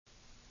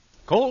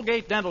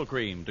Colgate Dental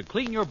Cream to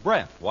clean your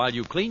breath while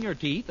you clean your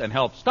teeth and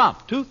help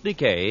stop tooth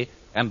decay,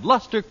 and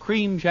Luster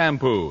Cream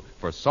Shampoo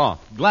for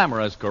soft,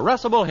 glamorous,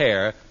 caressable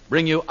hair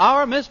bring you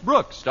Our Miss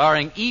Brooks,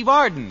 starring Eve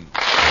Arden.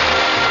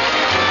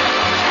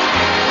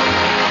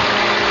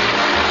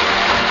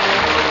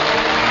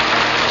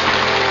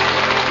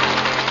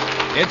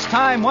 It's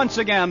time once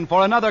again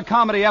for another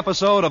comedy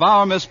episode of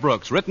Our Miss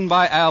Brooks, written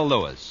by Al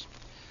Lewis.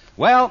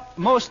 Well,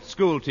 most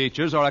school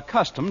teachers are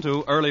accustomed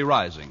to early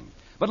rising.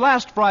 But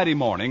last Friday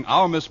morning,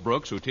 our Miss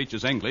Brooks, who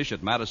teaches English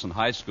at Madison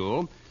High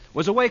School,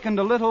 was awakened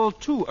a little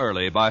too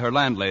early by her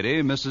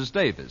landlady, Mrs.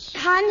 Davis.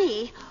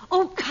 Connie!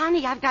 Oh,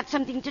 Connie, I've got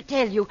something to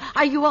tell you.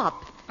 Are you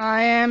up?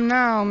 I am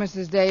now,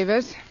 Mrs.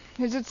 Davis.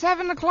 Is it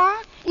 7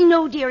 o'clock?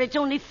 No, dear, it's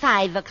only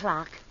 5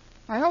 o'clock.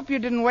 I hope you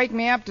didn't wake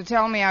me up to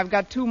tell me I've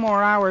got 2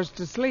 more hours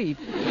to sleep.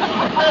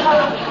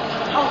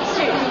 Oh,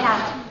 certainly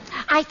not.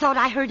 I thought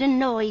I heard a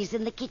noise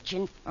in the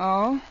kitchen.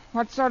 Oh?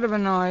 What sort of a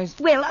noise?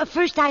 Well,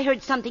 first I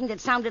heard something that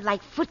sounded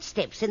like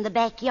footsteps in the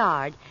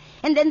backyard.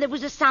 And then there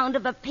was a sound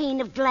of a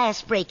pane of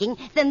glass breaking.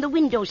 Then the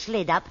window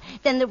slid up.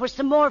 Then there were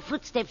some more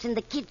footsteps in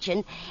the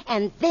kitchen.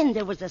 And then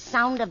there was a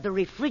sound of the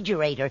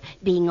refrigerator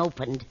being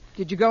opened.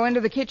 Did you go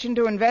into the kitchen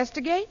to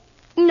investigate?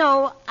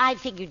 No, I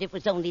figured it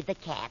was only the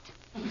cat.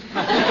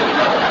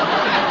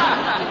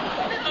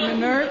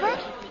 Minerva?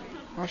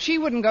 Well, she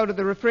wouldn't go to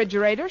the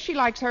refrigerator. She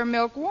likes her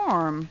milk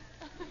warm.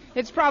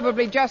 It's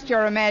probably just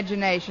your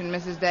imagination,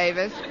 Mrs.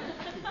 Davis.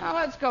 Now,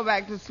 let's go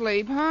back to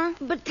sleep, huh?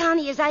 But,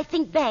 Connie, as I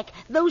think back,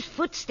 those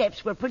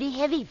footsteps were pretty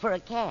heavy for a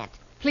cat.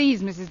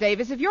 Please, Mrs.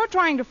 Davis, if you're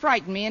trying to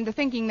frighten me into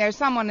thinking there's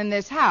someone in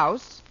this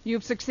house,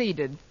 you've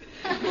succeeded.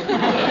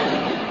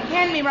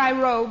 Hand me my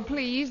robe,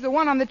 please. The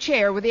one on the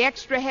chair with the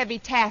extra heavy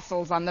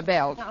tassels on the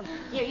belt. Oh,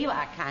 here you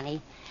are,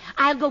 Connie.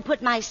 I'll go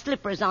put my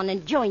slippers on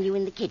and join you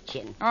in the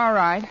kitchen. All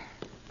right.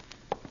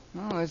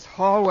 Oh, this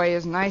hallway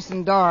is nice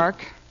and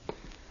dark.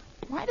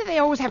 Why do they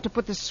always have to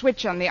put the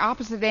switch on the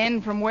opposite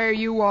end from where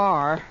you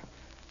are?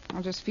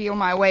 I'll just feel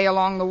my way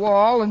along the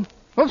wall and...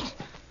 Oops!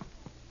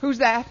 Who's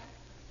that?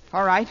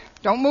 All right,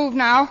 don't move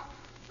now.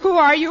 Who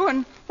are you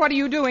and what are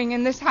you doing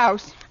in this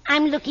house?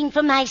 I'm looking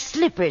for my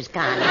slippers,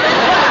 Connie.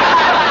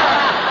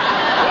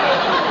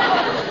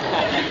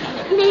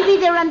 Maybe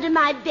they're under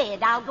my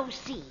bed. I'll go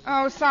see.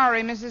 Oh,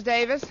 sorry, Mrs.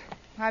 Davis.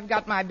 I've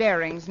got my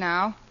bearings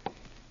now.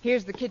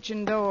 Here's the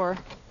kitchen door.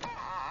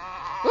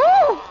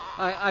 Ooh!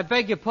 I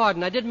beg your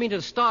pardon. I didn't mean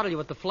to startle you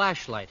with the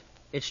flashlight.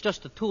 It's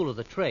just a tool of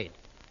the trade.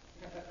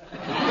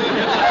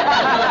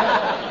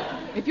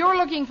 If you're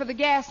looking for the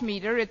gas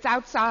meter, it's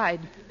outside.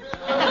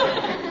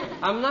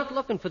 I'm not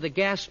looking for the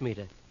gas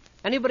meter.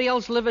 Anybody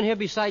else living here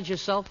besides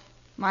yourself?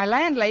 My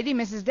landlady,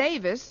 Mrs.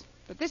 Davis.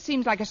 But this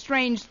seems like a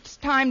strange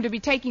time to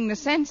be taking the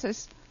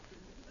census.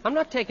 I'm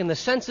not taking the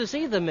census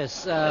either,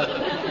 Miss...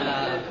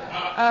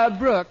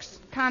 Brooks.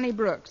 Connie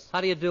Brooks. How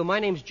do you do? My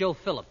name's Joe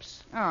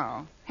Phillips.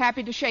 Oh,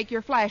 happy to shake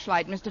your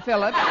flashlight, Mr.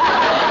 Phillips.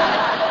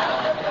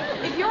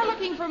 If you're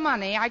looking for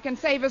money, I can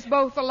save us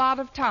both a lot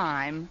of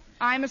time.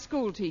 I'm a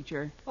school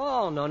teacher.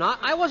 Oh, no.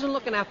 I wasn't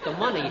looking after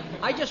money.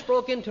 I just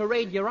broke in to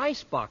raid your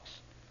icebox.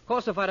 Of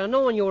course, if I'd have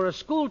known you were a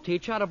school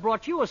teacher, I'd have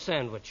brought you a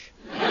sandwich.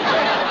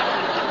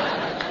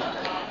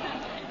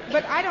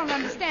 But I don't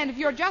understand. If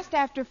you're just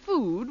after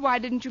food, why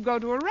didn't you go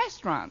to a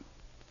restaurant?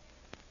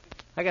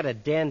 I got a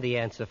dandy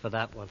answer for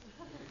that one.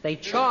 They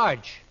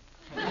charge.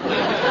 You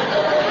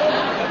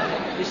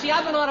see,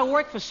 I've been out of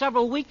work for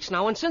several weeks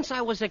now, and since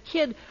I was a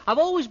kid, I've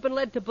always been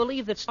led to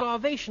believe that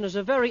starvation is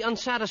a very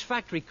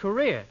unsatisfactory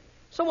career.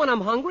 So when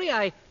I'm hungry,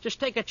 I just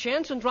take a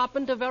chance and drop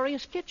into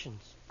various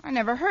kitchens. I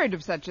never heard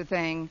of such a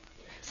thing.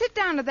 Sit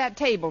down at that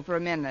table for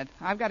a minute.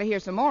 I've got to hear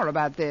some more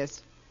about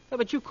this. Yeah,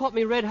 but you caught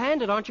me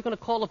red-handed. Aren't you going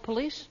to call the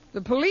police?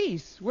 The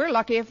police? We're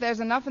lucky if there's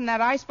enough in that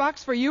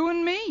icebox for you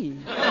and me.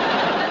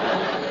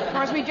 Of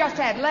course, we just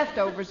had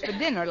leftovers for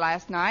dinner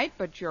last night,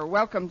 but you're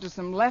welcome to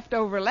some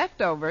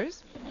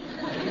leftovers.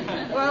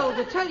 Well,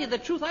 to tell you the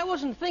truth, I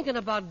wasn't thinking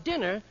about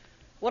dinner.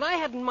 What I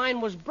had in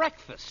mind was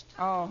breakfast.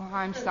 Oh,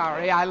 I'm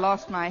sorry. I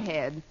lost my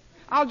head.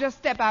 I'll just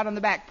step out on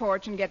the back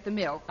porch and get the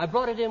milk. I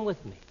brought it in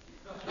with me.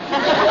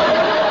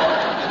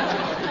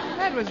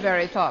 That was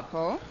very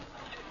thoughtful.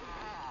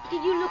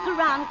 Did you look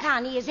around,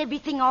 Connie? Is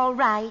everything all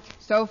right?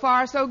 So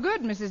far, so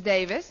good, Mrs.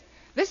 Davis.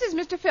 This is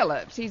Mr.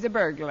 Phillips. He's a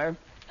burglar.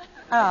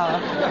 Oh.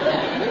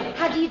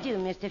 How do you do,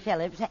 Mr.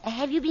 Phillips?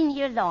 Have you been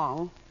here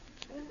long?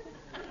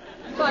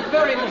 Not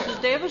very,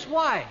 Mrs. Davis.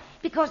 Why?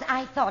 Because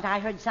I thought I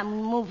heard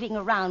someone moving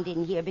around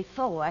in here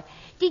before.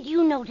 Did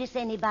you notice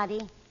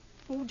anybody?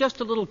 Oh,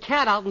 just a little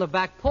cat out on the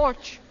back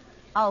porch.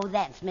 Oh,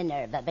 that's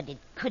Minerva, but it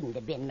couldn't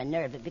have been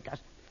Minerva because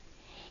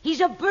he's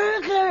a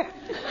burglar.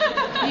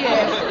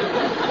 Yes.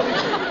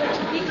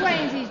 He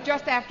claims he's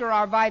just after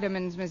our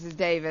vitamins, Mrs.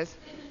 Davis.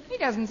 He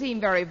doesn't seem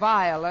very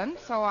violent,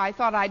 so I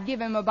thought I'd give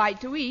him a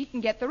bite to eat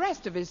and get the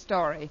rest of his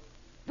story.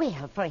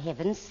 Well, for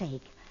heaven's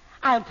sake,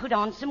 I'll put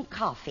on some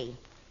coffee.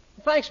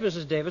 Thanks,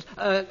 Mrs. Davis.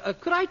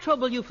 Could I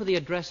trouble you for the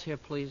address here,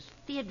 please?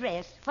 The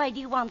address? Why do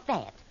you want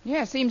that?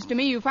 Yeah, seems to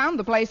me you found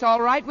the place all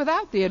right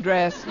without the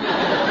address.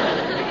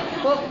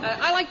 Well,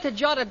 I like to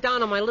jot it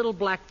down in my little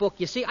black book.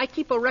 You see, I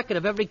keep a record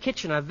of every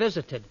kitchen I've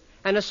visited.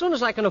 And as soon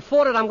as I can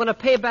afford it, I'm going to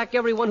pay back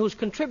everyone who's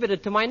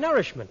contributed to my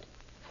nourishment.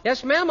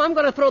 Yes, ma'am, I'm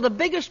going to throw the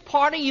biggest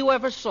party you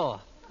ever saw.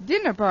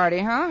 Dinner party,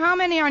 huh? How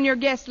many on your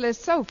guest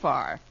list so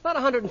far? About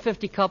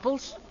 150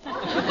 couples. With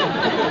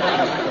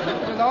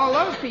all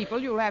those people,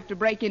 you'll have to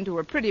break into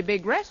a pretty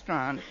big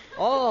restaurant.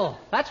 Oh,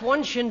 that's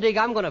one shindig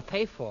I'm going to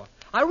pay for.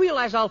 I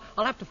realize I'll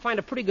have to find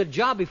a pretty good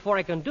job before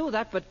I can do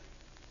that, but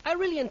I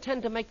really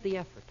intend to make the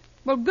effort.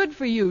 Well, good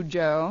for you,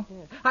 Joe.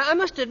 Yeah. I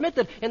must admit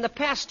that in the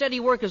past,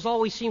 steady work has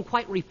always seemed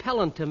quite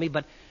repellent to me,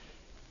 but,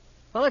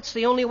 well, it's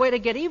the only way to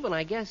get even,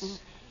 I guess.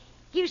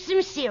 Here's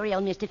some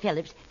cereal, Mr.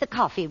 Phillips. The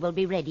coffee will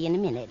be ready in a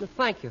minute.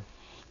 Thank you.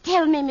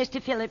 Tell me,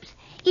 Mr. Phillips,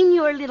 in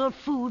your little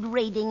food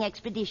raiding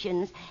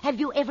expeditions, have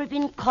you ever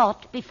been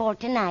caught before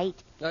tonight?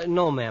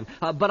 No, ma'am.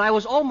 But I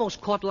was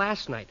almost caught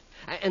last night.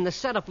 And the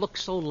setup looked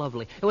so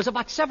lovely. It was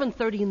about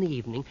 7:30 in the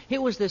evening.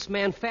 Here was this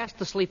man fast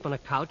asleep on a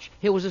couch.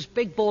 Here was this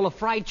big bowl of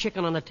fried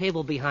chicken on a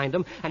table behind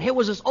him. And here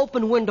was this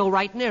open window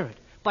right near it.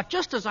 But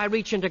just as I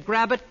reached in to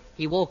grab it,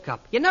 he woke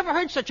up. You never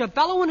heard such a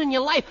bellowing in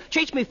your life.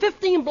 Chased me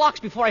 15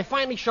 blocks before I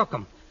finally shook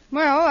him.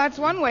 Well, that's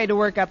one way to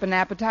work up an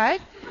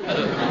appetite.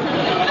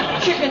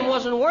 Chicken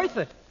wasn't worth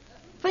it.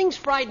 Things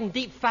fried in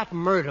deep fat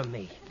murder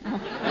me.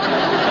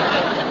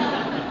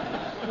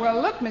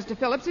 Well, look, Mr.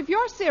 Phillips, if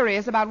you're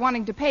serious about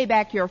wanting to pay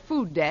back your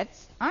food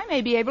debts, I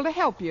may be able to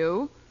help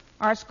you.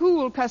 Our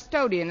school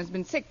custodian has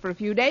been sick for a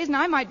few days, and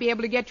I might be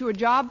able to get you a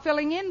job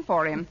filling in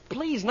for him.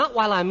 Please, not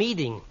while I'm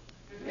eating.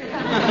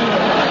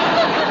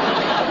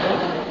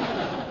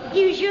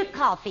 Here's your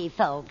coffee,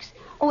 folks.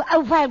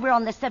 Oh, while we're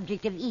on the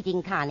subject of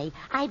eating, Connie,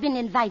 I've been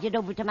invited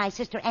over to my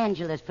sister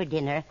Angela's for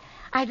dinner.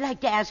 I'd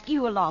like to ask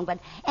you along, but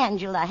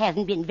Angela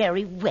hasn't been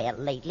very well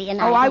lately, and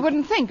I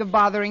wouldn't think of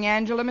bothering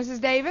Angela, Mrs.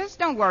 Davis.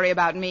 Don't worry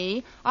about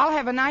me. I'll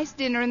have a nice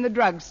dinner in the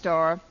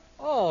drugstore.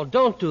 Oh,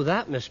 don't do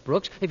that, Miss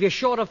Brooks. If you're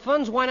short of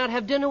funds, why not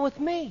have dinner with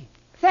me?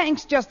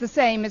 Thanks just the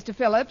same, Mr.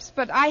 Phillips,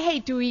 but I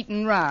hate to eat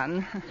and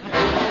run.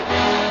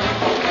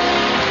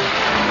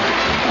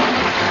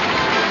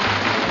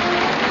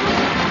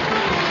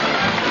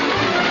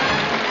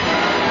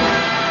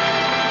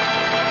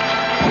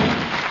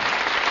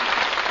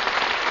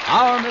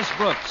 Our Miss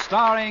Brooks,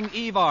 starring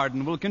Eve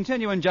Arden, will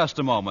continue in just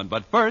a moment.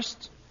 But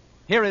first,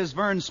 here is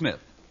Vern Smith.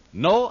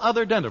 No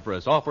other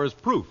dentifrice offers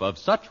proof of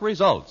such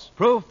results.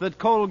 Proof that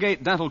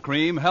Colgate Dental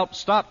Cream helps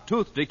stop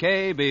tooth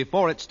decay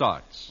before it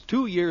starts.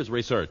 2 years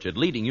research at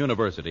leading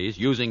universities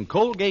using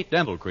Colgate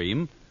Dental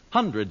Cream,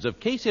 hundreds of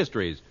case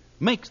histories,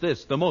 makes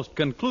this the most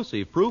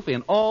conclusive proof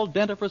in all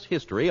dentifrice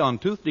history on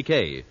tooth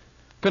decay.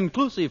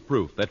 Conclusive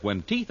proof that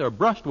when teeth are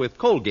brushed with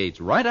Colgates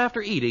right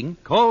after eating,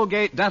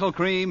 Colgate Dental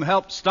Cream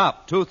helps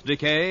stop tooth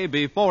decay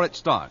before it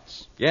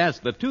starts. Yes,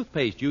 the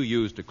toothpaste you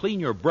use to clean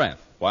your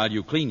breath while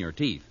you clean your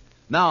teeth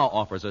now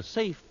offers a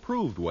safe,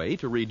 proved way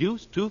to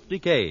reduce tooth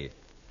decay.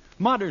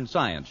 Modern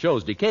science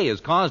shows decay is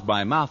caused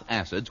by mouth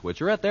acids,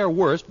 which are at their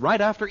worst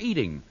right after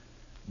eating.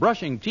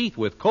 Brushing teeth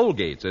with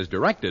Colgates as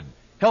directed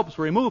helps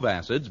remove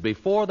acids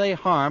before they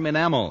harm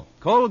enamel.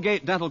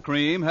 Colgate Dental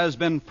Cream has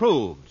been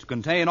proved to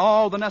contain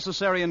all the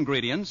necessary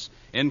ingredients,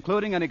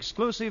 including an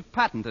exclusive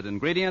patented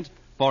ingredient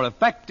for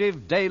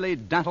effective daily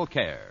dental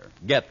care.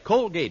 Get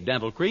Colgate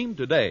Dental Cream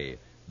today.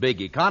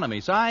 Big economy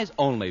size,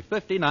 only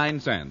 59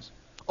 cents.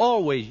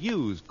 Always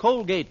use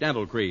Colgate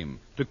Dental Cream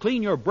to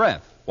clean your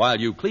breath while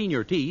you clean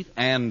your teeth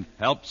and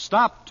help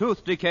stop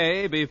tooth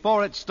decay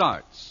before it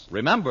starts.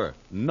 Remember,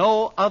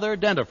 no other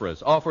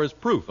dentifrice offers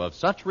proof of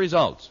such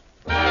results.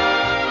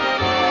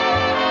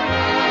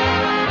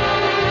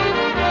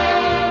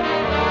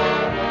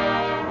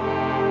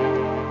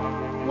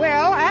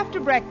 Well, after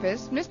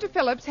breakfast, Mr.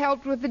 Phillips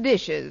helped with the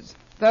dishes,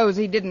 those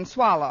he didn't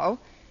swallow,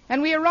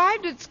 and we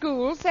arrived at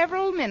school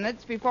several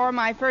minutes before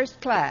my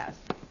first class.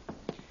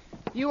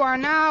 You are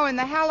now in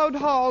the hallowed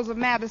halls of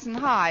Madison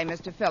High,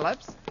 Mr.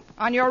 Phillips.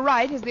 On your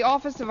right is the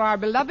office of our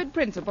beloved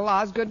principal,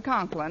 Osgood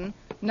Conklin,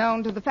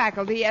 known to the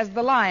faculty as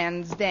the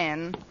Lion's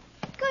Den.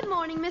 Good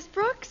morning, Miss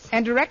Brooks.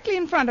 And directly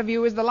in front of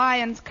you is the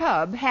lion's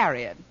cub,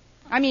 Harriet.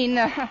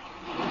 Miss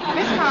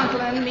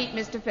Conklin, meet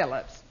Mr.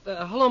 Phillips.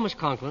 Hello, Miss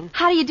Conklin.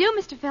 How do you do,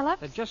 Mr.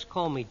 Phillips? Just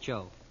call me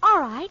Joe. All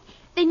right.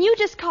 Then you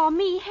just call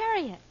me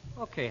Harriet.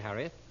 Okay,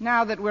 Harriet.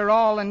 Now that we're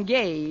all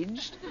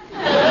engaged.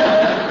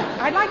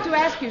 I'd like to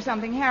ask you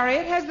something,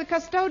 Harriet. Has the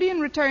custodian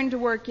returned to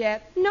work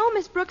yet? No,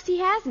 Miss Brooks, he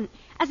hasn't.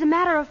 As a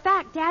matter of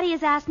fact, Daddy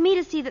has asked me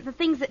to see that the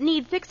things that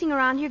need fixing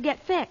around here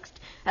get fixed.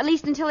 At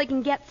least until he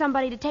can get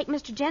somebody to take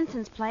Mr.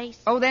 Jensen's place.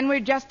 Oh, then we're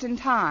just in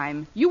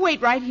time. You wait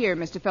right here,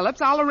 Mr.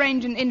 Phillips. I'll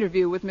arrange an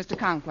interview with Mr.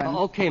 Conklin.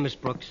 Okay, Miss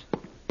Brooks.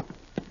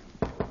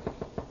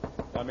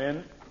 Come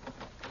in.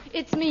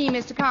 It's me,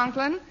 Mr.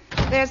 Conklin.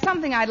 There's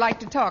something I'd like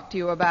to talk to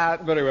you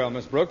about. Very well,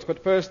 Miss Brooks,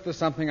 but first there's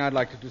something I'd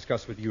like to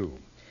discuss with you.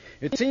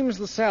 It seems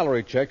the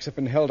salary checks have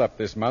been held up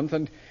this month,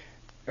 and,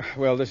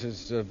 well, this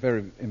is a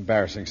very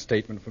embarrassing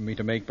statement for me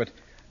to make, but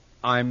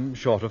I'm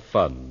short of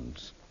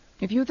funds.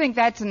 If you think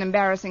that's an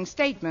embarrassing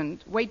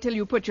statement, wait till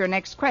you put your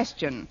next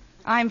question.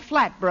 I'm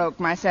flat broke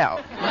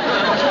myself.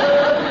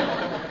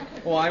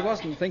 Oh, I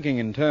wasn't thinking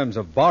in terms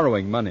of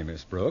borrowing money,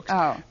 Miss Brooks.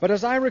 Oh. But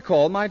as I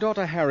recall, my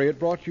daughter Harriet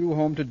brought you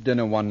home to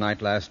dinner one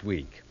night last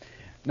week.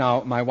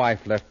 Now, my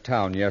wife left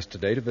town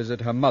yesterday to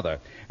visit her mother,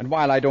 and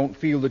while I don't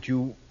feel that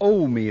you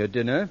owe me a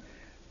dinner,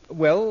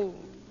 well,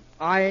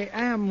 I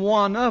am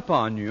one up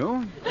on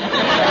you.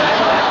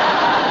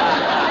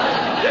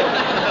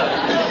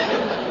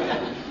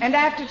 And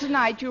after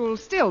tonight, you'll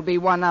still be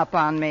one up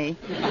on me.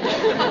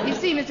 You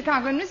see, Mr.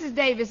 Conklin, Mrs.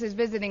 Davis is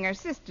visiting her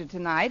sister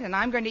tonight, and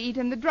I'm going to eat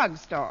in the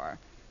drugstore.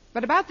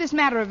 But about this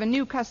matter of a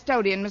new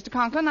custodian, Mr.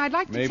 Conklin, I'd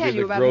like to tell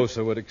you about... Maybe the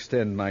grocer would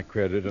extend my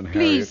credit and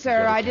Please,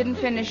 sir, I didn't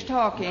finish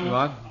talking.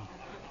 What?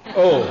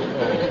 Oh.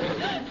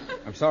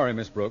 I'm sorry,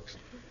 Miss Brooks.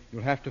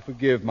 You'll have to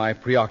forgive my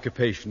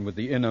preoccupation with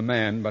the inner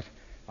man, but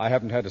I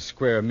haven't had a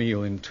square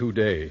meal in 2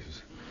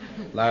 days.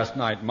 Last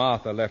night,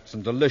 Martha left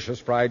some delicious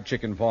fried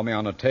chicken for me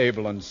on a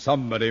table, and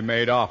somebody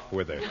made off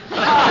with it. Well,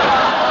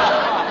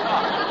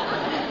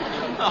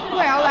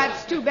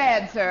 that's too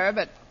bad, sir,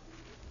 but...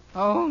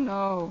 Oh,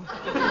 no.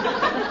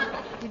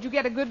 Did you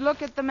get a good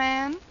look at the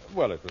man?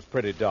 Well, it was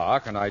pretty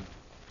dark, and I...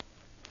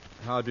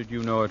 How did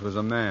you know it was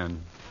a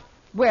man?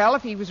 Well,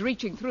 if he was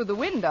reaching through the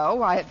window,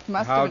 why, it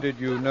must have... How did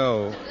you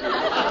know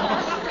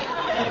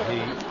that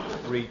he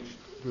reached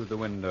through the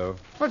window?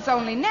 Well, it's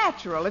only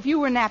natural. If you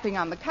were napping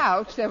on the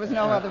couch, there was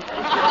no other...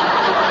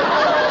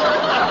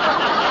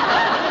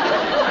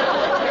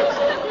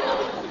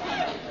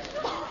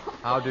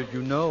 How did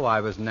you know I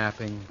was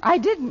napping? I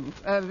didn't.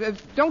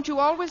 Don't you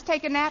always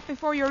take a nap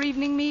before your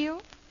evening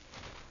meal?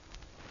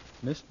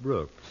 Miss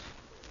Brooks,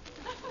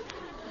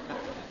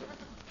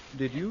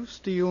 did you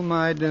steal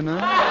my dinner?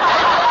 Mr.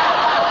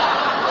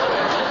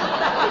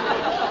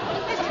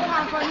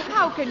 Conklin,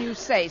 how can you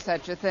say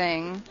such a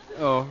thing?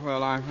 Oh,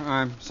 well,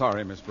 I'm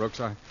sorry, Miss Brooks.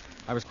 I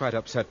was quite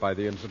upset by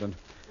the incident.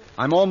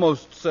 I'm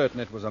almost certain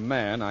it was a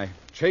man. I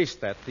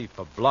chased that thief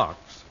for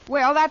blocks.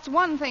 Well, that's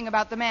one thing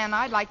about the man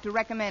I'd like to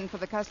recommend for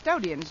the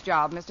custodian's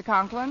job, Mr.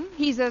 Conklin.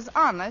 He's as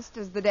honest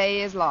as the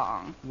day is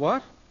long.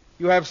 What?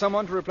 You have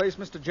someone to replace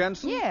Mr.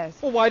 Jensen?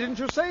 Yes. Well, why didn't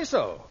you say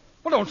so?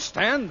 Well, don't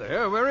stand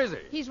there. Where is he?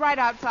 He's right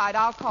outside.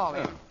 I'll call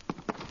him.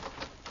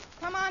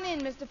 Come on in,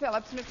 Mr.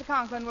 Phillips. Mr.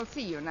 Conklin will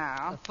see you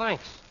now.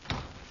 Thanks.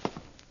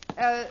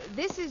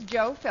 This is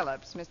Joe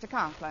Phillips, Mr.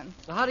 Conklin.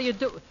 How do you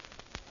do?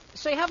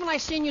 Say, haven't I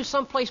seen you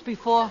someplace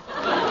before?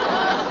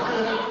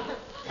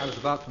 I was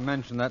about to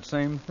mention that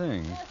same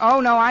thing. Oh,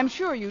 no, I'm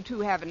sure you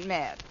two haven't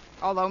met.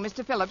 Although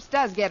Mr. Phillips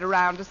does get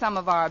around to some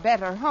of our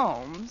better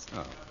homes.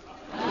 Oh.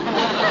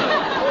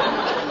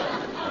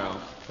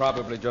 Well,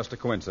 probably just a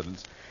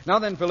coincidence. Now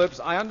then,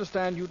 Phillips, I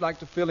understand you'd like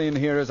to fill in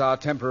here as our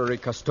temporary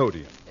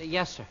custodian.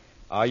 Yes, sir.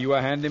 Are you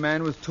a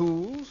handyman with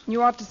tools?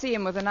 You ought to see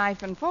him with a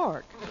knife and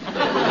fork.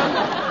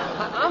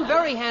 I'm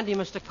very handy,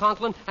 Mr.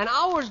 Conklin, and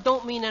hours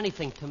don't mean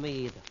anything to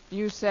me either.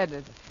 You said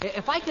it.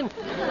 If I can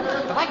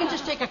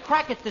just take a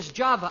crack at this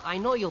job, I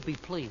know you'll be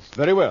pleased.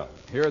 Very well.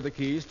 Here are the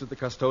keys to the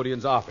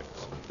custodian's office.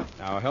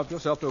 Now help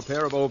yourself to a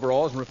pair of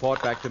overalls and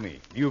report back to me.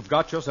 You've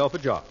got yourself a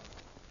job.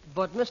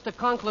 But, Mr.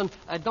 Conklin,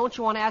 don't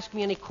you want to ask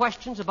me any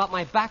questions about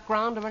my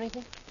background or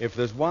anything? If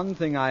there's one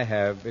thing I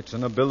have, it's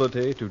an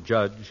ability to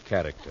judge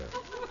character.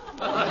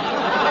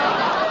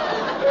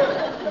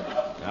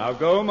 Now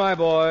go, my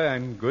boy,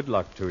 and good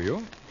luck to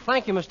you.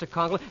 Thank you, Mr.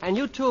 Conklin. And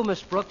you too,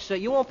 Miss Brooks.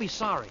 You won't be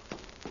sorry.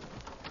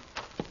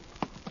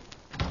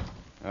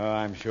 Oh,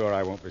 I'm sure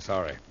I won't be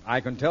sorry. I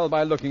can tell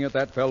by looking at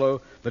that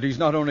fellow that he's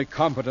not only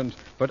competent,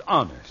 but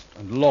honest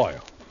and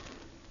loyal.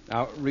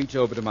 Now, reach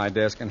over to my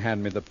desk and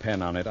hand me the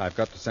pen on it. I've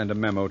got to send a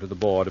memo to the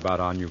board about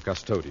our new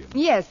custodian.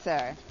 Yes,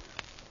 sir.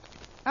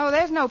 Oh,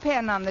 there's no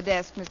pen on the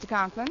desk, Mr.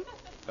 Conklin.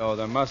 Oh,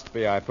 there must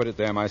be. I put it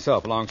there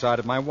myself, alongside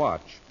of my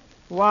watch.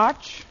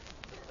 Watch?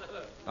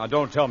 Now,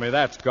 don't tell me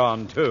that's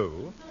gone,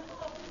 too.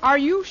 Are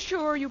you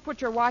sure you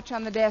put your watch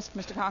on the desk,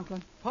 Mr.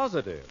 Conklin?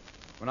 Positive.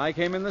 When I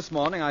came in this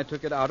morning, I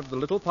took it out of the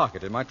little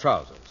pocket in my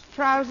trousers.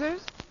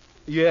 Trousers?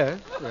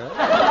 Yes.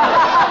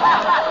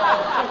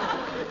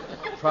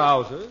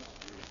 Trousers.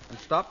 And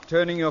stop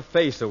turning your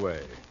face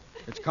away.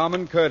 It's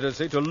common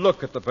courtesy to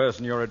look at the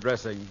person you're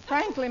addressing.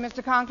 Frankly,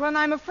 Mr. Conklin,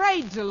 I'm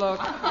afraid to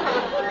look.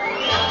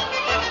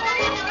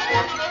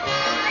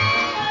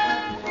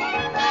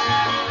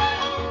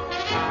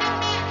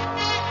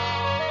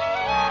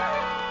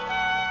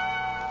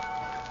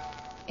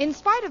 In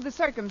spite of the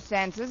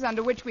circumstances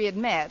under which we had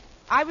met,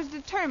 I was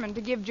determined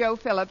to give Joe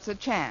Phillips a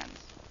chance.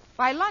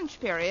 By lunch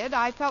period,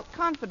 I felt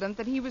confident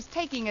that he was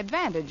taking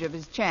advantage of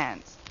his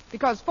chance,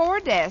 because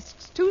 4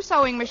 desks, 2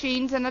 sewing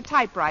machines, and a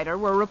typewriter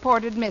were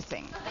reported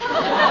missing.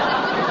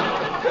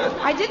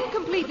 I didn't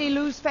completely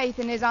lose faith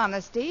in his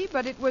honesty,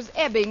 but it was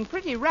ebbing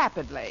pretty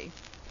rapidly.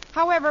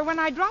 However, when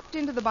I dropped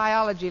into the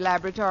biology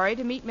laboratory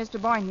to meet Mr.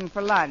 Boynton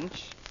for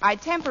lunch, I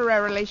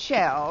temporarily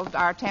shelved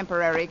our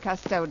temporary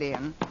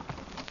custodian.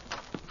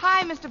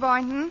 Hi, Mr.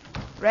 Boynton.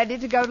 Ready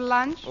to go to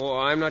lunch? Oh,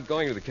 I'm not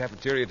going to the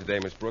cafeteria today,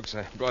 Miss Brooks.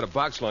 I brought a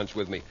box lunch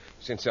with me.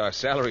 Since our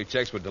salary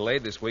checks were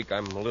delayed this week,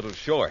 I'm a little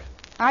short.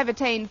 I've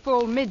attained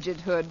full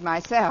midgethood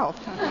myself.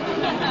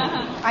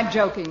 I'm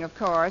joking, of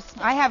course.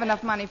 I have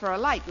enough money for a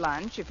light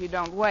lunch if you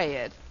don't weigh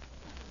it.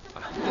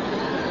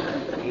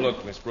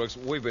 Look, Miss Brooks,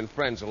 we've been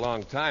friends a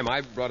long time.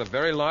 I brought a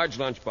very large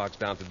lunchbox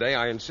down today.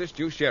 I insist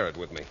you share it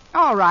with me.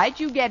 All right,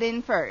 you get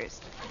in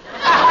first.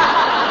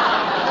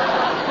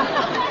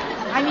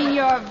 I mean,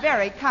 you're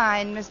very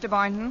kind, Mr.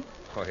 Boynton.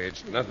 Oh,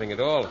 it's nothing at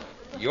all.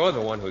 You're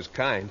the one who's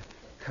kind.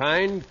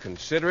 Kind,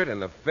 considerate,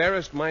 and the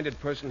fairest-minded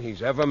person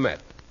he's ever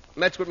met.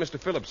 That's what Mr.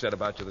 Phillips said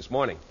about you this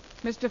morning.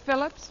 Mr.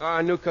 Phillips?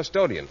 Our new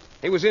custodian.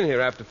 He was in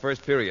here after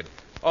first period.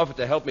 Offered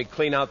to help me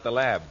clean out the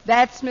lab.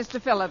 That's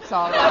Mr. Phillips,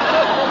 all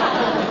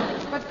right.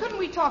 But couldn't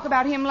we talk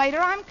about him later?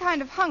 I'm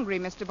kind of hungry,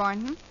 Mr.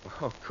 Boynton.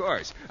 Oh, of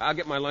course. I'll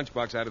get my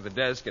lunchbox out of the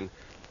desk and...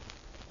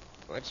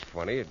 Well, that's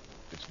funny.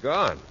 It's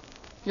gone.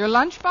 Your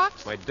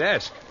lunchbox? My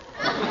desk.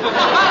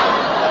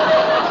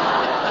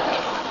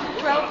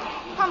 Well,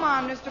 come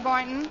on, Mr.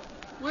 Boynton.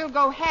 We'll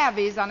go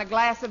halvies on a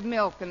glass of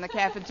milk in the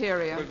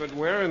cafeteria. But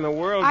where in the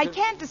world... I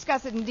can't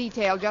discuss it in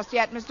detail just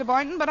yet, Mr.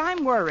 Boynton, but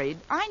I'm worried.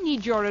 I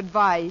need your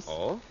advice.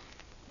 Oh?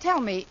 Tell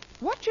me,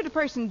 what should a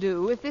person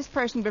do if this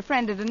person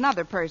befriended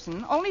another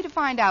person, only to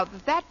find out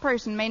that that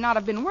person may not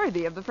have been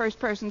worthy of the first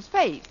person's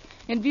faith,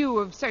 in view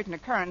of certain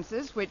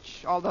occurrences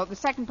which, although the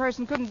second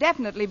person couldn't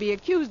definitely be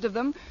accused of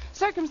them,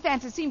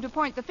 circumstances seem to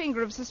point the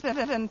finger of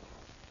suspicion and...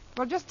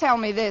 Well, just tell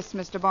me this,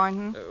 Mr.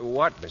 Boynton.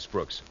 What, Miss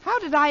Brooks? How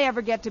did I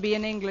ever get to be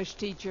an English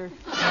teacher?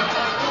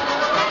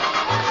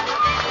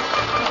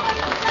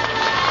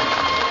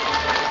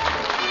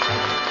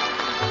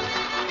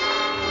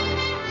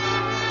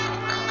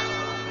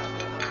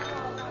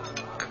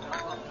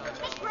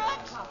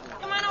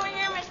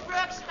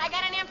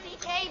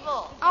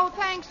 Oh,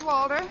 thanks,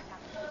 Walter.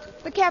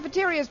 The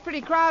cafeteria's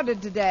pretty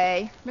crowded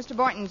today. Mr.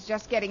 Boynton's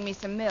just getting me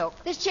some milk.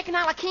 This chicken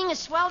a la king is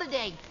swell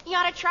today. You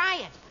ought to try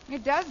it.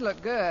 It does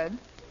look good.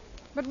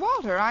 But,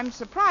 Walter, I'm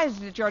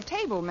surprised at your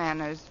table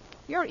manners.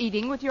 You're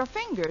eating with your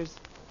fingers.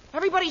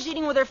 Everybody's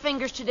eating with their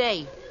fingers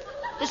today.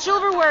 The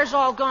silverware's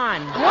all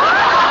gone.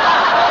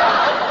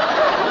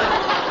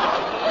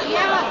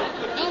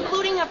 Yeah,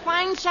 including a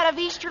fine set of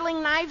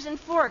Easterling knives and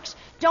forks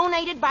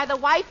donated by the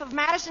wife of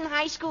Madison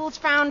High School's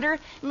founder,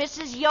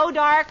 Mrs.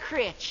 Yodar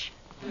Critch.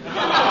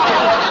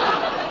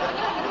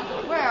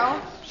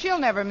 Well, she'll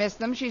never miss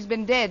them. She's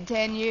been dead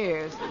 10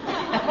 years.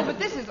 Oh, but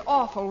this is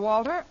awful,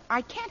 Walter.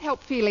 I can't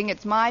help feeling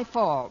it's my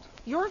fault.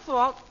 Your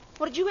fault?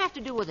 What did you have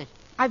to do with it?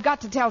 I've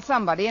got to tell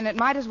somebody, and it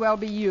might as well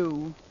be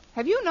you.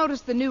 Have you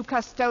noticed the new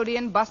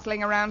custodian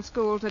bustling around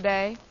school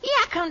today?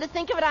 Yeah, come to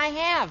think of it, I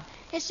have.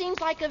 It seems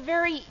like a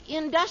very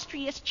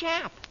industrious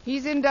chap.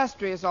 He's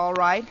industrious, all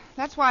right.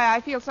 That's why I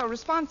feel so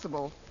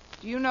responsible.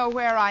 Do you know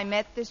where I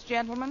met this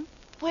gentleman?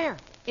 Where?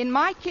 In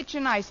my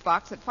kitchen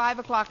icebox at 5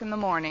 o'clock in the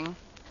morning.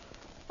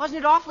 Wasn't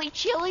it awfully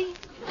chilly?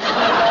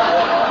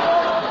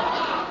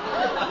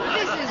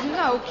 This is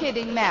no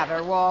kidding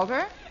matter,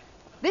 Walter.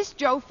 This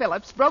Joe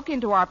Phillips broke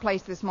into our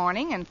place this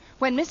morning, and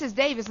when Mrs.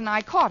 Davis and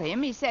I caught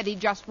him, he said he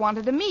just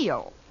wanted a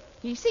meal.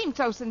 He seemed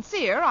so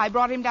sincere, I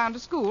brought him down to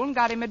school and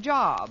got him a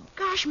job.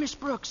 Gosh, Miss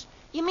Brooks,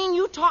 you mean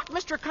you talked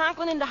Mr.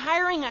 Conklin into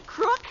hiring a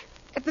crook?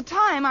 At the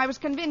time, I was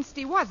convinced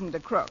he wasn't a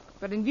crook,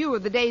 but in view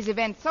of the day's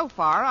events so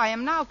far, I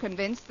am now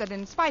convinced that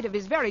in spite of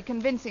his very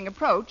convincing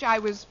approach, I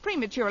was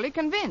prematurely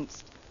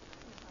convinced.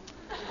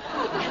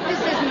 This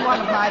isn't one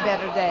of my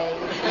better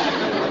days.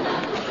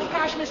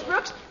 Gosh, Miss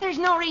Brooks, there's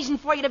no reason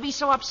for you to be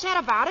so upset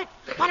about it.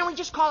 Why don't we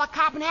just call a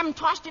cop and have him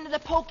tossed into the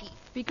pokey?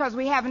 Because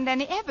we haven't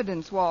any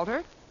evidence,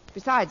 Walter.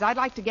 Besides, I'd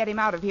like to get him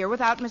out of here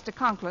without Mr.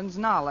 Conklin's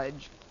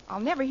knowledge. I'll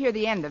never hear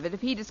the end of it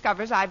if he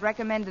discovers I'd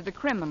recommended a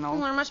criminal.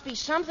 Well, there must be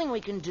something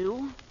we can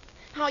do.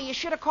 Oh, you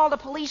should have called the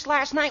police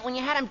last night when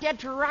you had him dead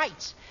to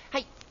rights.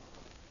 Hey,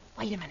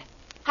 wait a minute.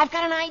 I've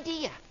got an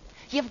idea.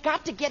 You've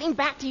got to get him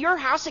back to your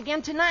house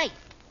again tonight.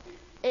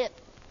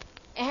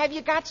 Have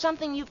you got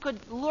something you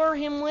could lure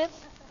him with?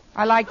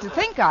 I like to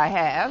think I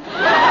have.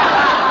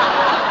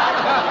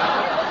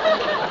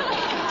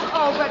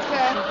 Oh, but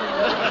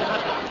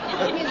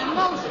his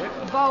most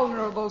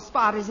vulnerable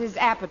spot is his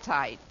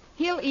appetite.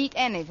 He'll eat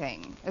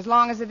anything, as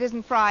long as it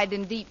isn't fried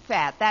in deep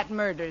fat. That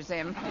murders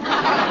him.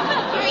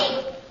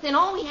 Great. Then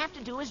all we have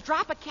to do is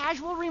drop a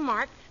casual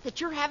remark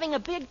that you're having a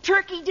big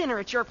turkey dinner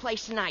at your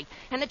place tonight,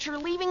 and that you're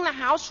leaving the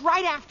house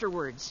right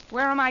afterwards.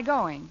 Where am I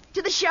going?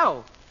 To the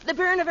show. The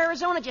Baron of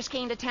Arizona just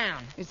came to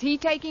town. Is he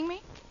taking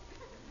me?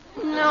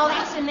 No,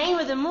 that's the name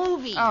of the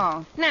movie.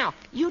 Oh. Now,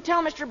 you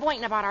tell Mr.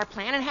 Boynton about our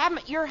plan and have him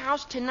at your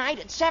house tonight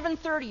at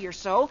 7:30 or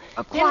so.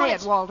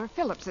 Quiet, Walter.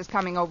 Phillips is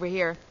coming over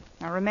here.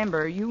 Now,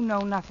 remember, you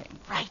know nothing.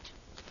 Right.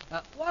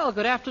 Well,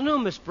 good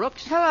afternoon, Miss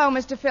Brooks. Hello,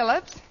 Mr.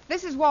 Phillips.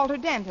 This is Walter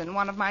Denton,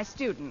 one of my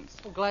students.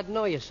 Well, glad to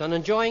know you, son.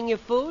 Enjoying your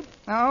food?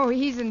 Oh,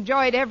 he's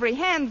enjoyed every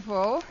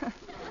handful.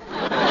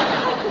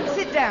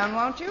 Sit down,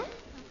 won't you?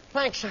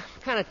 Thanks. I'm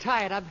kind of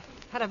tired. I've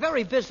had a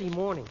very busy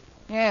morning.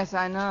 Yes,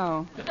 I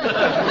know. Of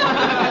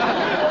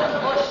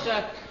course,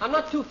 I'm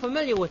not too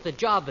familiar with the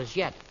job as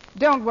yet.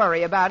 Don't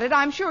worry about it.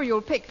 I'm sure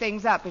you'll pick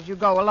things up as you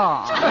go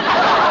along.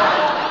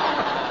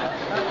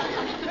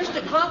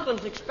 Mr.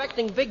 Conklin's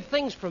expecting big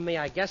things from me,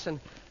 I guess, and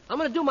I'm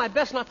going to do my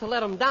best not to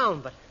let him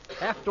down, but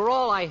after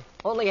all, I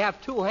only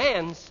have 2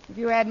 hands. If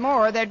you had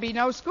more, there'd be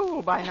no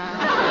school by now.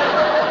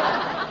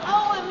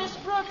 Oh,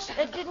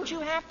 didn't you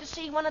have to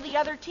see one of the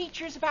other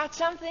teachers about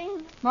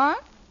something?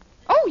 What?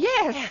 Oh,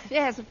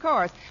 yes, of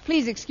course.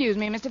 Please excuse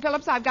me, Mr.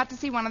 Phillips. I've got to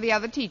see one of the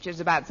other teachers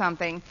about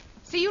something.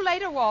 See you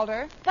later,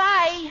 Walter.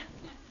 Bye.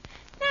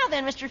 Now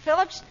then, Mr.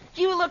 Phillips,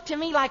 you look to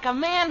me like a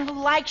man who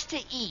likes to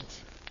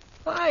eat.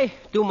 I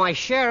do my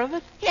share of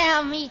it.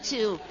 Yeah, me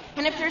too.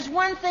 And if there's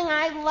one thing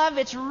I love,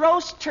 it's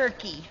roast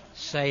turkey.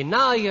 Say,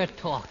 now you're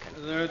talking.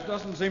 There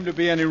doesn't seem to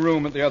be any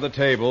room at the other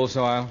table,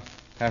 so I'll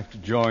have to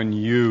join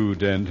you,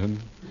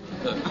 Denton.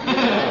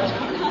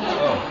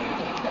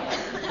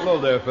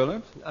 Hello there,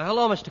 Phillips.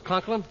 Hello, Mr.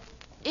 Conklin.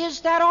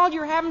 Is that all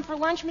you're having for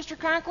lunch, Mr.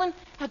 Conklin?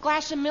 A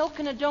glass of milk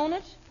and a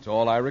donut? It's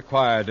all I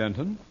require,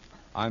 Denton.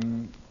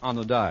 I'm on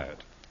a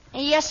diet.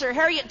 Yes, sir.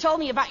 Harriet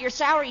told me about your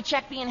salary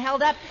check being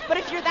held up, but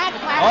if you're that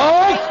glad...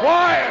 Oh,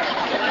 quiet!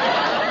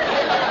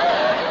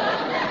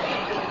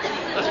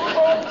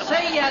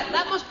 Say,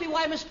 that must be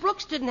why Miss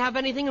Brooks didn't have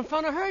anything in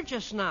front of her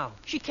just now.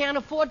 She can't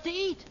afford to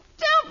eat.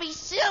 Don't be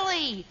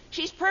silly.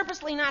 She's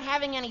purposely not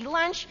having any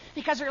lunch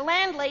because her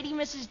landlady,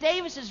 Mrs.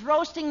 Davis, is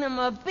roasting them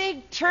a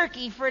big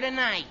turkey for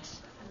tonight.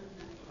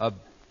 A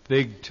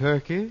big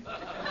turkey?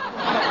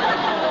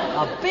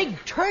 A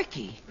big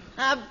turkey?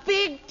 A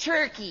big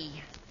turkey.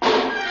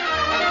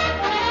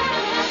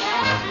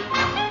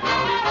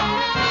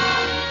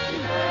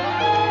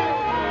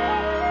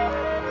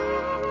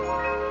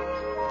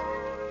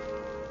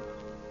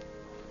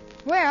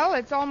 Well,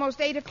 it's almost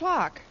 8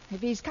 o'clock.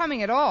 If he's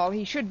coming at all,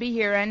 he should be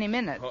here any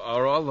minute.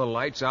 Are all the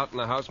lights out in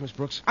the house, Miss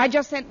Brooks? I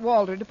just sent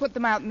Walter to put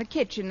them out in the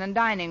kitchen and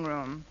dining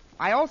room.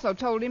 I also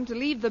told him to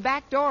leave the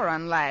back door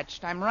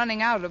unlatched. I'm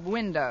running out of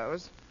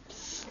windows.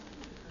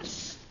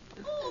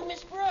 Ooh,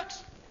 Miss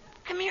Brooks,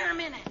 come here a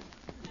minute.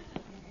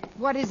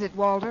 What is it,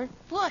 Walter?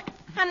 Look,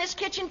 on this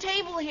kitchen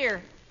table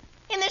here,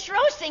 in this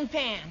roasting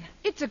pan.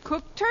 It's a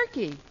cooked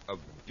turkey. A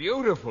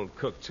beautiful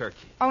cooked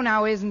turkey. Oh,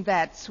 now isn't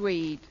that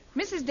sweet?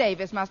 Mrs.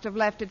 Davis must have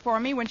left it for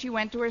me when she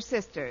went to her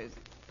sister's.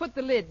 Put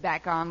the lid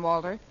back on,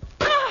 Walter.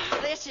 Oh,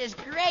 this is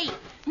great.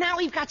 Now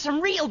we've got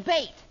some real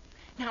bait.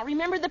 Now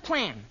remember the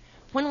plan.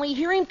 When we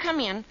hear him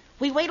come in,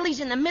 we wait till he's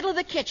in the middle of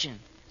the kitchen.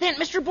 Then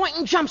Mr.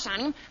 Boynton jumps on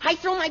him, I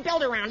throw my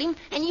belt around him,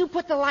 and you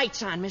put the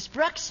lights on, Miss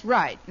Brooks.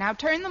 Right. Now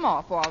turn them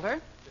off,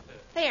 Walter.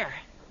 There.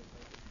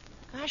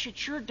 Gosh, it's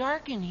sure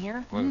dark in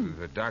here. Well,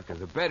 the darker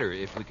the better.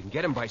 If we can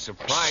get him by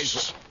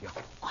surprise... Yeah.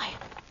 Quiet.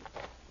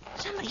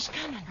 Somebody's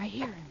coming. I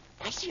hear him.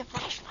 I see a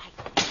flashlight.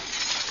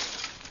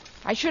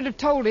 I should have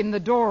told him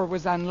the door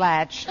was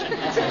unlatched.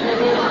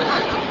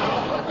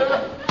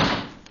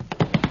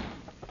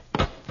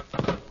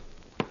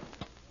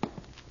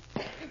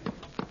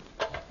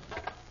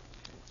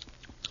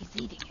 He's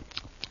eating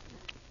it.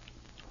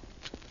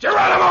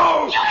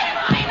 Geronimo!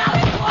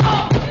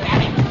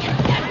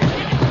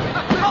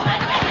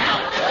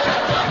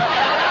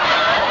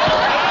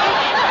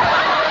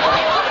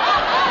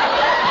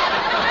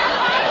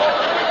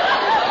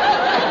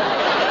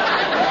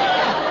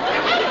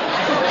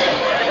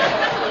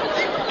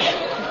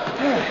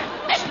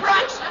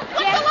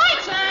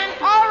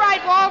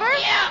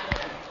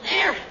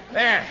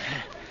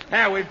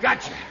 There, we've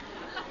got you.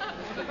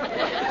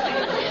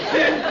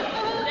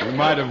 You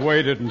might have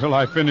waited until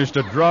I finished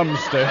a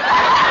drumstick.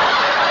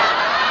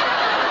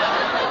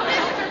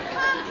 Mr.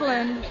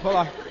 Conklin.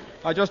 Well,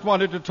 I just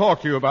wanted to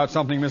talk to you about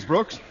something, Miss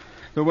Brooks.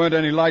 There weren't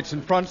any lights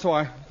in front, so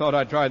I thought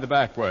I'd try the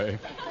back way.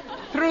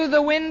 Through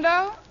the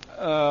window?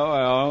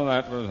 Well,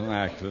 that was an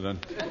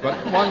accident.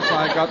 But once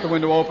I got the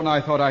window open, I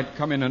thought I'd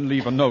come in and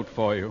leave a note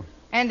for you.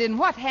 And in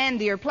what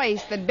handier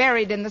place than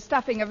buried in the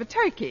stuffing of a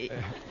turkey?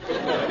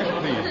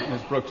 Please,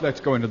 Miss Brooks, let's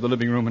go into the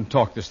living room and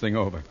talk this thing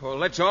over. Well,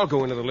 let's all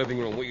go into the living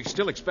room. We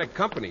still expect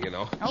company, you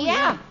know. Oh,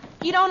 yeah.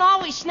 You don't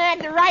always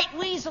snag the right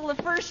weasel the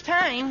first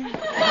time.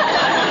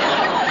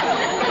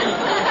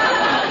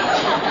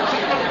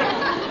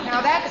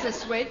 Now that's a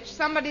switch.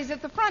 Somebody's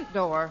at the front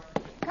door.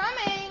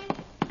 Coming.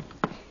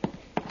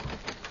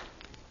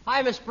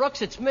 Hi, Miss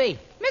Brooks, it's me.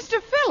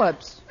 Mr.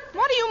 Phillips,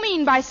 what do you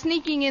mean by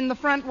sneaking in the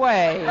front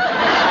way?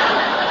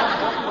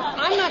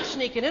 I'm not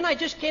sneaking in. I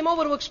just came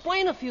over to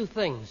explain a few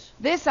things.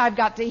 This I've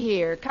got to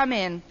hear. Come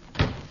in.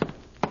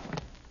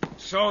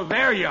 So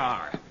there you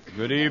are.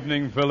 Good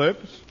evening,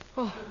 Phillips.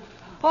 Oh,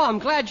 I'm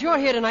glad you're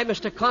here tonight,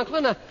 Mr.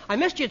 Conklin. I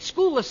missed you at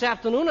school this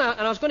afternoon,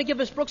 and I was going to give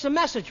Miss Brooks a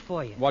message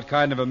for you. What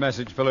kind of a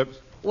message, Phillips?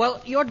 Well,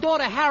 your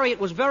daughter Harriet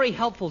was very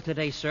helpful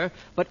today, sir.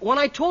 But when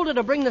I told her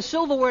to bring the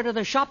silverware to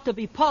the shop to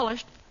be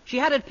polished, she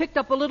had it picked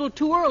up a little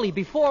too early,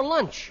 before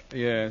lunch.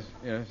 Yes,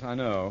 I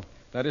know.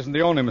 That isn't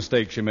the only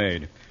mistake she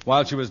made.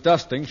 While she was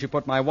dusting, she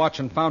put my watch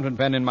and fountain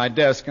pen in my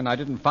desk, and I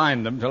didn't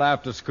find them till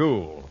after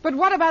school. But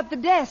what about the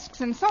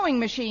desks and sewing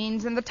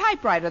machines and the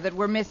typewriter that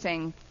were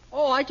missing?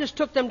 Oh, I just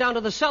took them down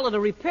to the cellar to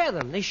repair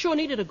them. They sure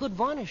needed a good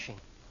varnishing.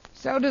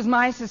 So does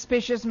my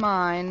suspicious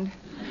mind.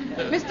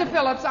 Mr.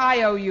 Phillips,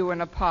 I owe you an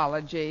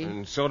apology.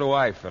 And so do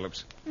I,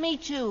 Phillips. Me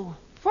too.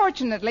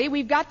 Fortunately,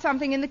 we've got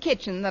something in the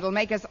kitchen that'll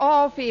make us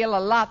all feel a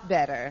lot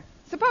better.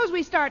 Suppose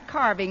we start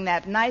carving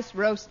that nice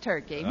roast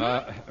turkey.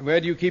 Where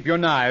do you keep your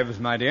knives,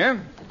 my dear?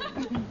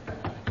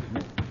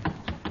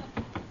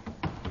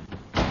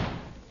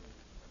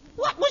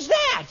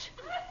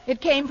 It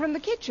came from the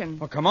kitchen.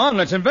 Well, come on,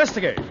 let's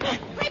investigate. Right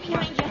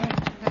behind you.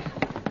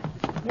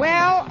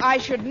 Well, I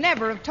should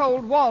never have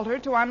told Walter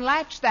to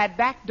unlatch that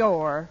back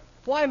door.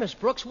 Why, Miss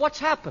Brooks, what's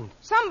happened?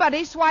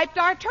 Somebody swiped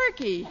our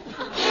turkey.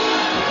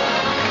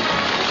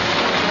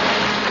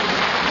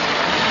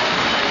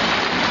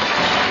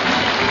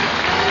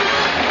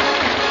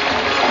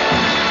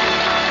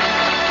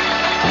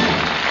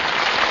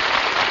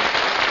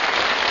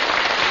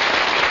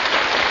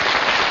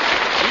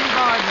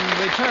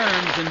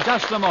 Returns in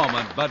just a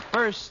moment, but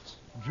first...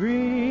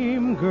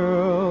 Dream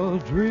girl,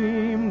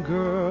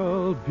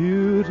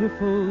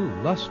 beautiful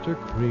luster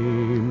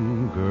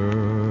cream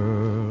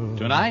girl.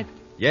 Tonight?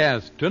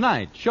 Yes,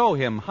 tonight, show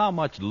him how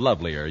much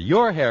lovelier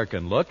your hair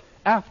can look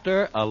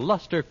after a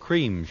Luster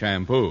Cream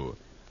shampoo.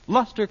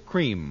 Luster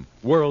Cream,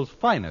 world's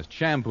finest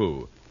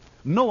shampoo.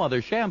 No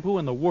other shampoo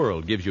in the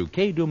world gives you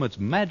Kay Daumit's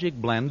magic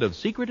blend of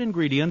secret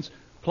ingredients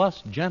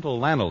plus gentle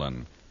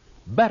lanolin.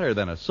 Better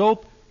than a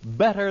soap,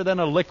 better than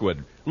a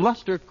liquid.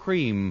 Luster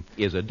Cream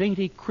is a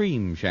dainty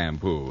cream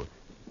shampoo.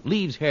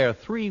 Leaves hair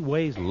 3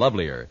 ways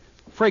lovelier.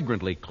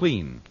 Fragrantly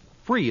clean.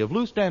 Free of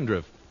loose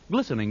dandruff.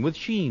 Glistening with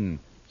sheen.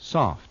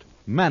 Soft.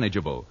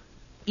 Manageable.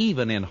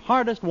 Even in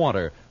hardest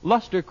water,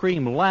 Luster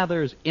Cream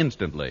lathers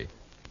instantly.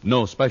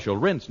 No special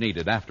rinse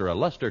needed after a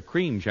Luster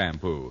Cream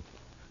shampoo.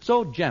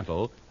 So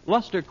gentle,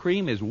 Luster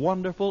Cream is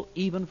wonderful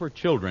even for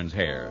children's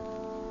hair.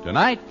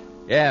 Tonight,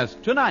 yes,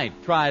 tonight,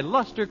 try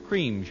Luster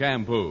Cream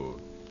shampoo.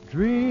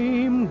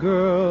 Dream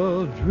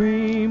girl,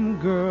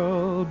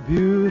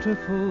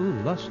 beautiful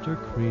luster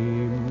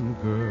cream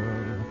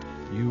girl.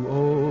 You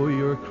owe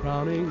your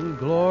crowning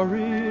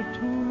glory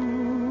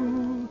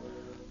to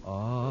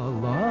a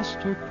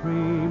luster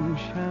cream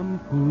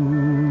shampoo.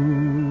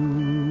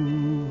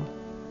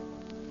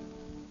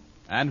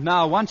 And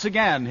now, once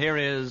again, here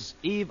is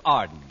Eve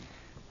Arden.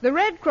 The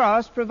Red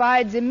Cross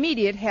provides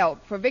immediate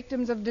help for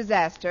victims of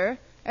disaster,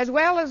 as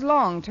well as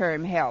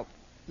long-term help.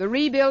 The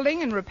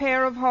rebuilding and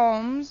repair of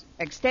homes,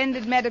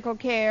 extended medical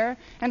care,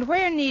 and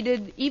where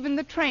needed, even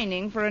the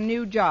training for a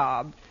new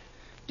job.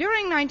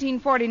 During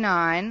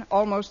 1949,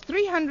 almost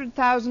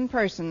 300,000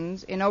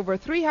 persons in over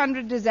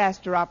 300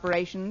 disaster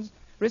operations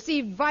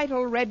received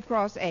vital Red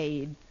Cross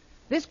aid.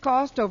 This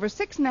cost over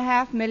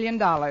 $6.5 million.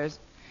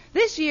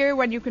 This year,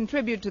 when you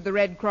contribute to the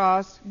Red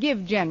Cross,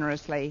 give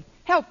generously.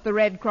 Help the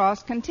Red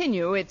Cross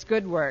continue its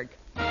good work.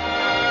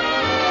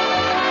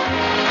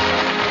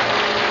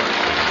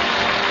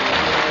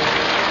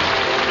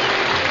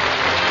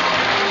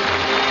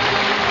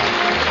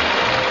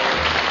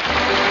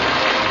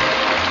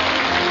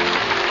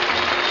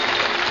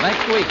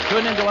 Next week,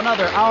 tune into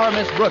another Our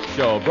Miss Brooks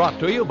show brought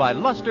to you by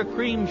Luster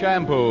Cream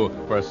Shampoo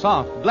for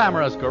soft,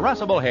 glamorous,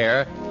 caressable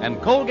hair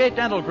and Colgate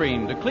Dental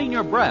Cream to clean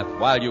your breath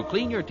while you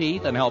clean your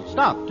teeth and help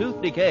stop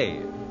tooth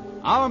decay.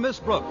 Our Miss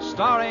Brooks,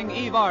 starring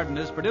Eve Arden,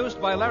 is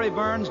produced by Larry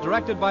Burns,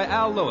 directed by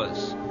Al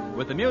Lewis,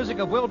 with the music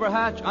of Wilbur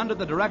Hatch under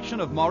the direction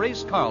of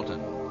Maurice Carlton.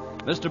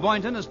 Mr.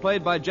 Boynton is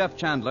played by Jeff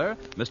Chandler,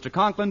 Mr.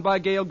 Conklin by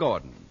Gail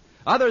Gordon.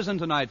 Others in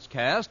tonight's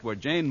cast were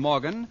Jane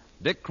Morgan,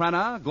 Dick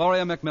Crenna,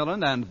 Gloria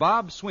McMillan, and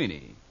Bob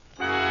Sweeney.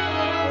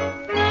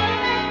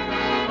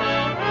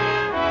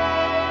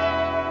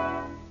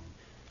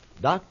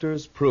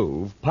 Doctors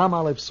prove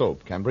Palmolive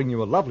soap can bring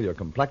you a lovelier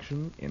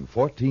complexion in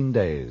 14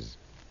 days.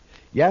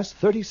 Yes,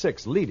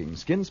 36 leading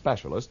skin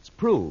specialists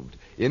proved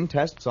in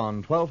tests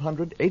on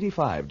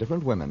 1,285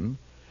 different women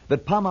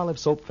that Palmolive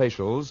soap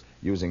facials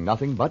using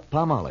nothing but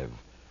Palmolive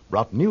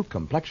brought new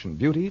complexion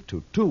beauty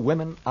to 2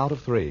 women out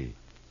of 3.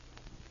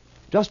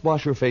 Just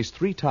wash your face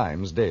 3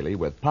 times daily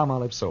with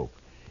Palmolive soap,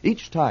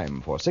 each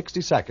time for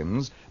 60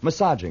 seconds,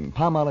 massaging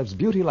Palmolive's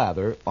beauty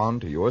lather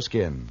onto your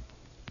skin.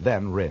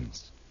 Then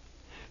rinse.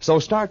 So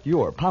start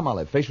your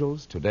Palmolive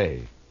facials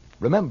today.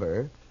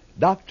 Remember,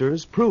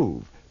 doctors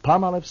prove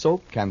Palmolive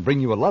soap can bring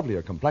you a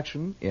lovelier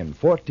complexion in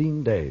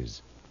 14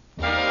 days.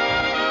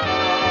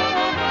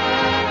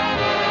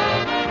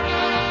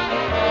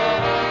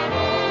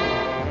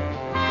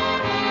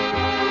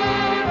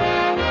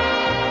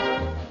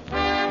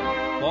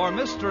 For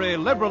mystery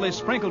liberally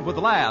sprinkled with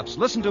laughs,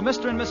 listen to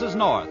Mr. and Mrs.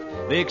 North,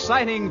 the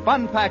exciting,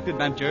 fun-packed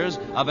adventures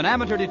of an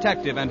amateur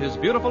detective and his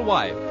beautiful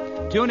wife.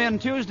 Tune in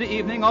Tuesday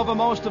evening over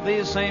most of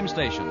these same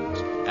stations.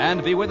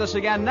 And be with us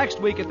again next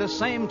week at this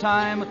same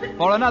time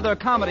for another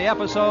comedy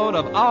episode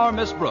of Our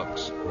Miss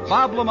Brooks.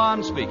 Bob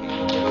Lamont speaking.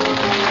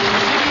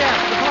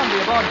 CBS, the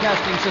Columbia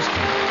Broadcasting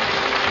System.